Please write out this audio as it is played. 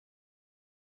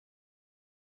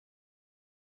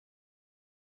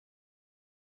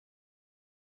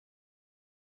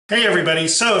Hey everybody,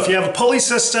 so if you have a pulley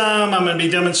system, I'm going to be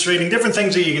demonstrating different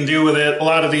things that you can do with it. A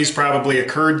lot of these probably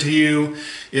occurred to you.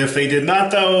 If they did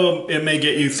not though, it may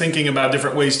get you thinking about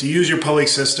different ways to use your pulley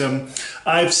system.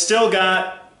 I've still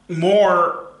got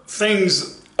more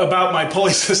things about my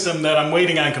pulley system that I'm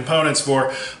waiting on components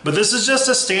for, but this is just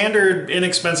a standard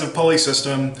inexpensive pulley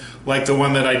system like the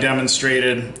one that I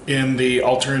demonstrated in the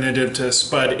alternative to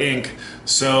Spud Inc.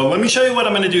 So let me show you what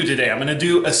I'm going to do today. I'm going to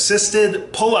do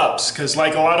assisted pull-ups because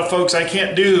like a lot of folks I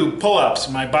can't do pull-ups.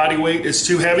 My body weight is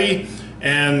too heavy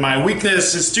and my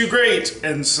weakness is too great,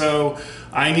 and so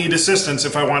I need assistance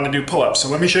if I want to do pull-ups. So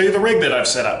let me show you the rig that I've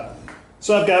set up.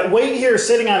 So I've got weight here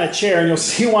sitting on a chair, and you'll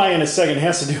see why in a second. It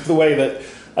has to do with the way that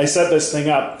I set this thing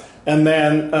up. And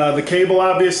then the cable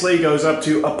obviously goes up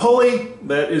to a pulley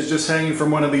that is just hanging from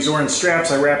one of these orange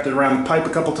straps. I wrapped it around the pipe a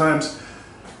couple times.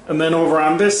 And then over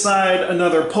on this side,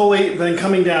 another pulley. Then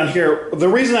coming down here, the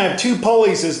reason I have two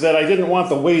pulleys is that I didn't want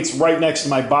the weights right next to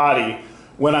my body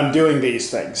when I'm doing these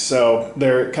things. So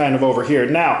they're kind of over here.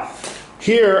 Now,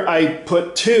 here I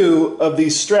put two of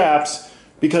these straps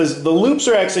because the loops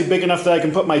are actually big enough that I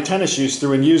can put my tennis shoes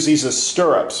through and use these as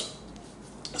stirrups.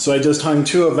 So I just hung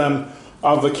two of them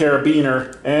off the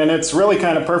carabiner, and it's really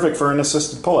kind of perfect for an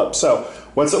assisted pull-up. So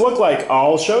what's it look like?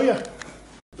 I'll show you.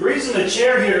 The reason the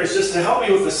chair here is just to help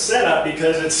me with the setup,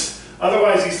 because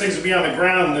otherwise these things would be on the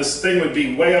ground and this thing would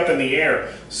be way up in the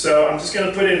air. So I'm just going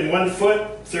to put in one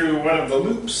foot through one of the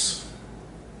loops.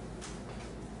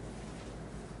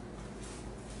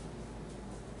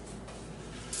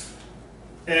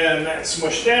 And then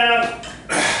smush down.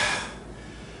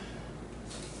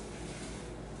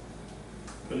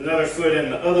 Put another foot in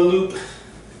the other loop.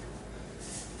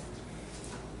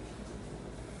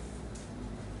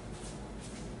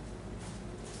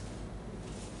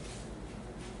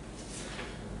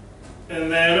 And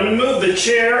then I'm going to move the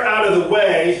chair out of the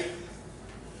way.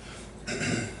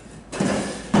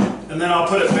 And then I'll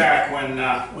put it back when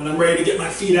I'm ready to get my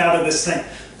feet out of this thing.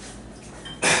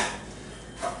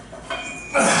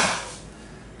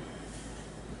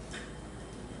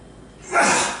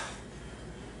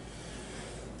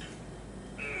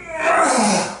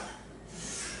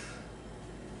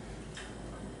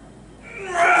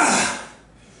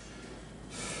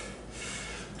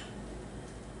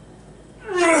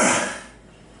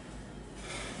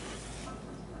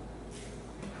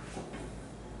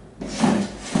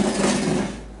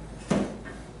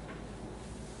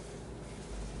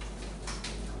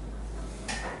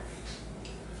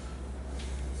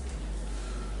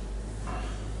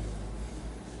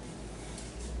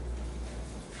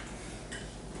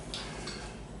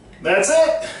 That's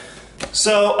it.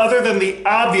 So other than the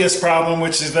obvious problem,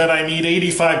 which is that I need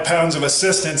 85 pounds of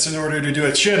assistance in order to do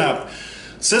a chin-up,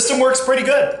 system works pretty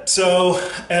good. So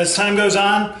as time goes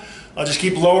on, I'll just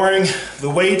keep lowering the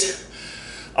weight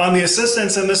on the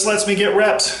assistance, and this lets me get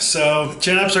reps. So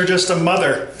chin-ups are just a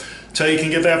mother till you can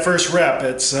get that first rep.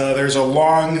 There's a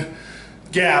long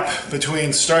gap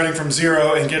between starting from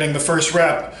zero and getting the first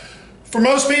rep for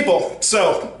most people.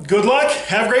 So good luck,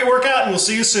 have a great workout, and we'll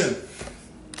see you soon.